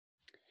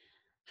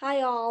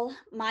Hi all,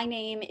 my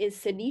name is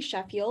Sydney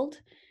Sheffield.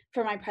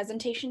 For my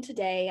presentation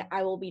today,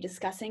 I will be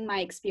discussing my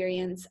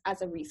experience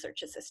as a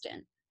research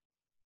assistant.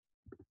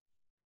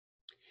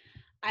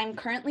 I'm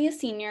currently a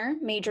senior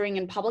majoring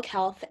in public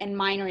health and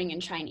minoring in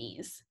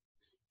Chinese.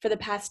 For the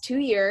past 2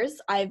 years,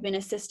 I've been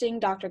assisting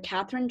Dr.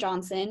 Catherine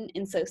Johnson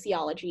in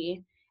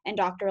sociology and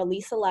Dr.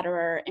 Elisa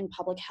Lederer in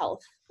public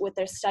health with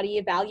their study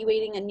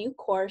evaluating a new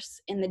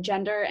course in the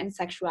Gender and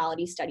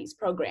Sexuality Studies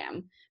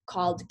program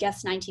called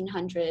Guess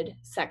 1900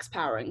 Sex,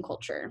 Power, and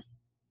Culture.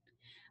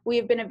 We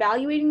have been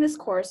evaluating this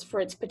course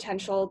for its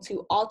potential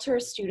to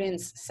alter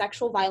students'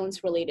 sexual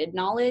violence-related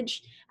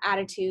knowledge,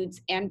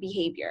 attitudes, and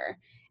behavior,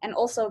 and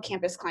also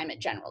campus climate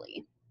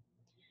generally.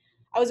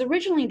 I was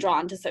originally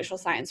drawn to social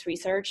science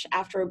research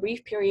after a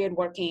brief period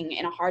working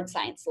in a hard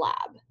science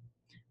lab.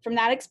 From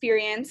that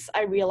experience,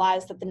 I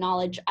realized that the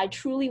knowledge I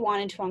truly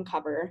wanted to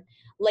uncover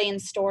lay in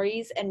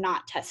stories and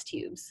not test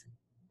tubes.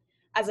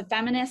 As a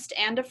feminist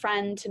and a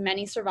friend to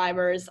many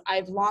survivors,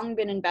 I've long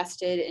been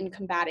invested in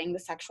combating the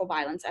sexual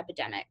violence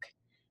epidemic.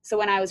 So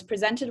when I was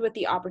presented with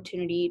the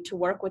opportunity to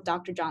work with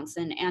Dr.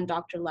 Johnson and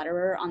Dr.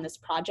 Lederer on this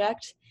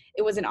project,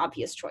 it was an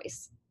obvious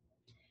choice.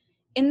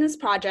 In this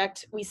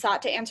project, we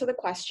sought to answer the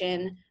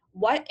question,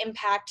 what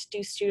impact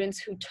do students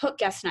who took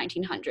Guess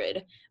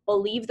 1900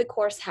 believe the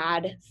course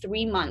had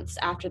 3 months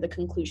after the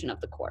conclusion of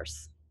the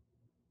course?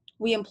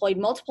 We employed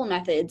multiple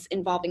methods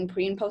involving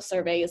pre and post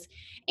surveys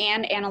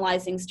and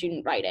analyzing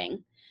student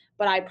writing,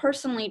 but I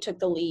personally took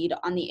the lead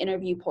on the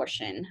interview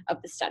portion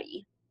of the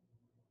study.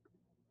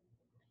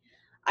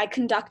 I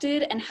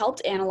conducted and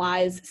helped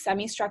analyze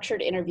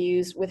semi-structured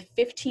interviews with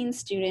 15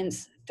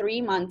 students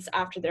 3 months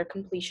after their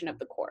completion of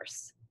the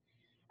course.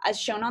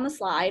 As shown on the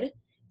slide,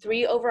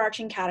 3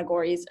 overarching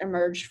categories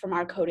emerged from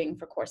our coding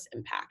for course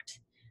impact: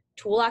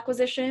 tool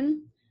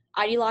acquisition,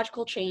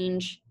 ideological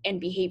change,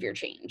 and behavior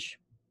change.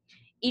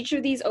 Each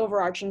of these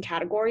overarching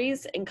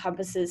categories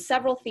encompasses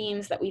several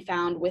themes that we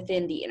found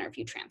within the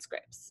interview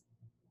transcripts.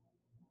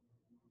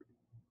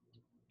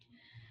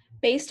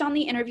 Based on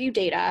the interview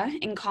data,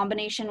 in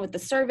combination with the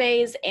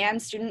surveys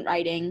and student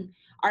writing,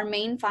 our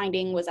main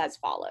finding was as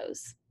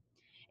follows.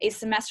 A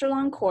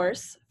semester-long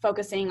course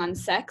focusing on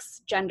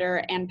sex,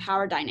 gender, and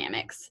power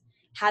dynamics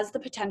has the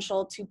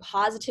potential to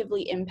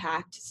positively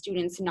impact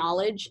students'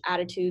 knowledge,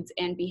 attitudes,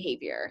 and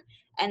behavior,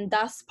 and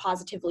thus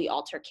positively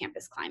alter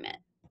campus climate.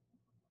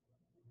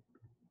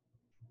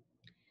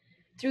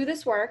 Through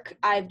this work,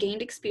 I've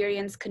gained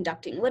experience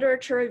conducting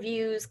literature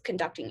reviews,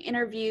 conducting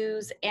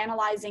interviews,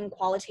 analyzing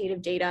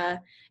qualitative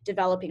data,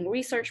 developing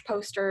research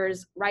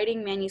posters,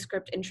 writing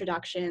manuscript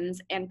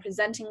introductions, and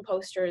presenting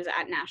posters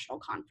at national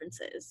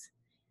conferences.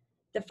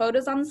 The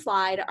photos on the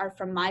slide are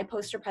from my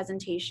poster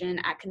presentation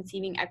at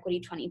Conceiving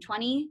Equity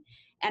 2020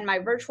 and my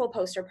virtual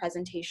poster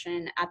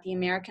presentation at the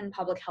American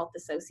Public Health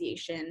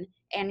Association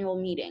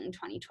Annual Meeting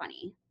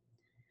 2020.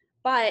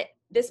 But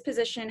this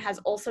position has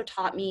also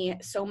taught me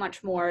so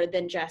much more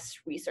than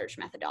just research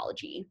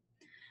methodology.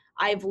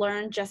 I've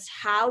learned just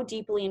how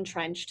deeply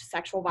entrenched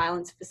sexual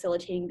violence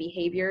facilitating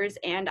behaviors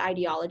and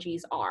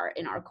ideologies are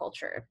in our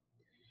culture.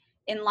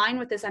 In line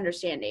with this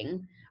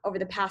understanding, over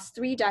the past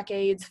 3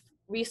 decades,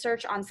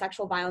 research on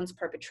sexual violence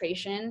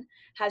perpetration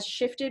has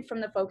shifted from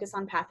the focus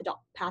on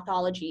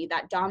pathology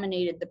that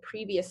dominated the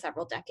previous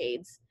several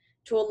decades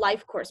to a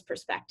life course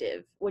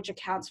perspective, which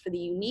accounts for the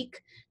unique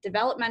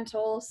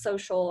developmental,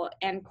 social,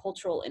 and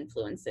cultural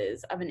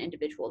influences of an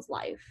individual's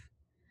life.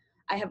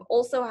 I have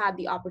also had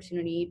the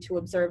opportunity to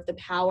observe the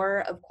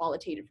power of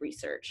qualitative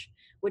research,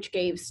 which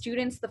gave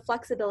students the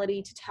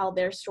flexibility to tell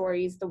their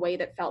stories the way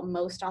that felt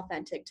most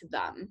authentic to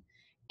them,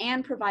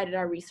 and provided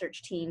our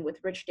research team with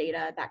rich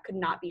data that could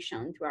not be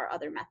shown through our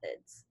other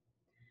methods.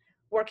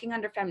 Working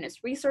under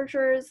feminist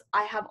researchers,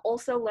 I have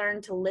also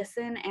learned to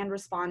listen and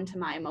respond to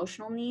my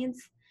emotional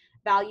needs,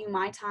 value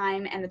my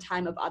time and the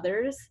time of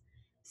others,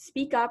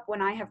 speak up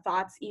when I have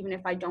thoughts even if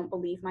I don't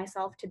believe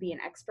myself to be an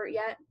expert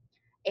yet,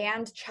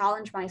 and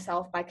challenge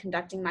myself by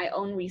conducting my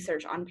own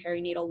research on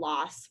perinatal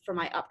loss for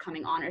my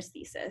upcoming honors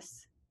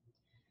thesis.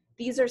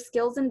 These are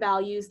skills and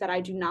values that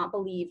I do not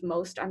believe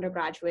most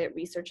undergraduate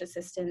research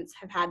assistants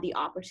have had the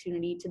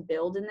opportunity to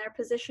build in their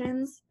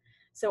positions,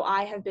 so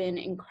I have been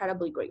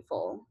incredibly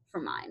grateful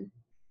for mine.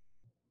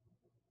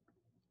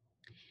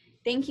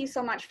 Thank you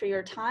so much for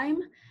your time.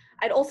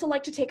 I'd also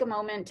like to take a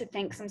moment to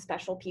thank some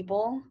special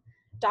people.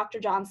 Dr.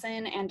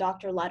 Johnson and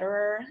Dr.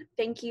 Lederer,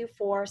 thank you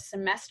for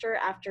semester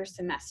after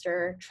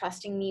semester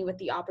trusting me with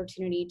the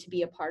opportunity to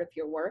be a part of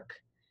your work,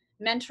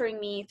 mentoring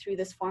me through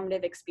this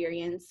formative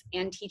experience,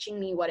 and teaching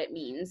me what it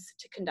means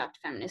to conduct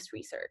feminist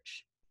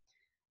research.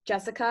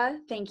 Jessica,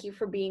 thank you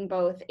for being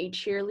both a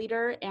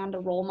cheerleader and a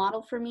role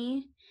model for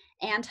me,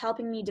 and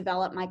helping me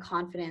develop my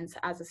confidence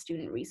as a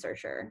student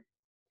researcher.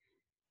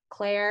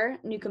 Claire,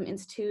 Newcomb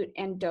Institute,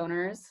 and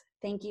donors,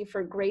 thank you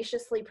for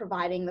graciously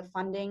providing the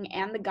funding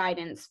and the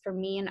guidance for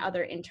me and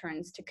other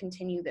interns to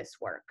continue this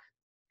work.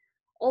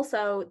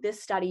 Also,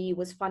 this study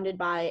was funded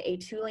by a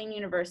Tulane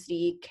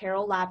University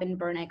Carol Lavin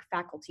Burnick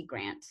faculty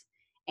grant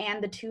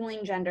and the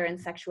Tulane Gender and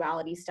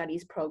Sexuality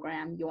Studies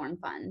Program Yorn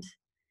Fund.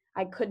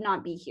 I could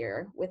not be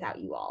here without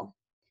you all.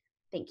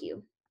 Thank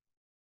you.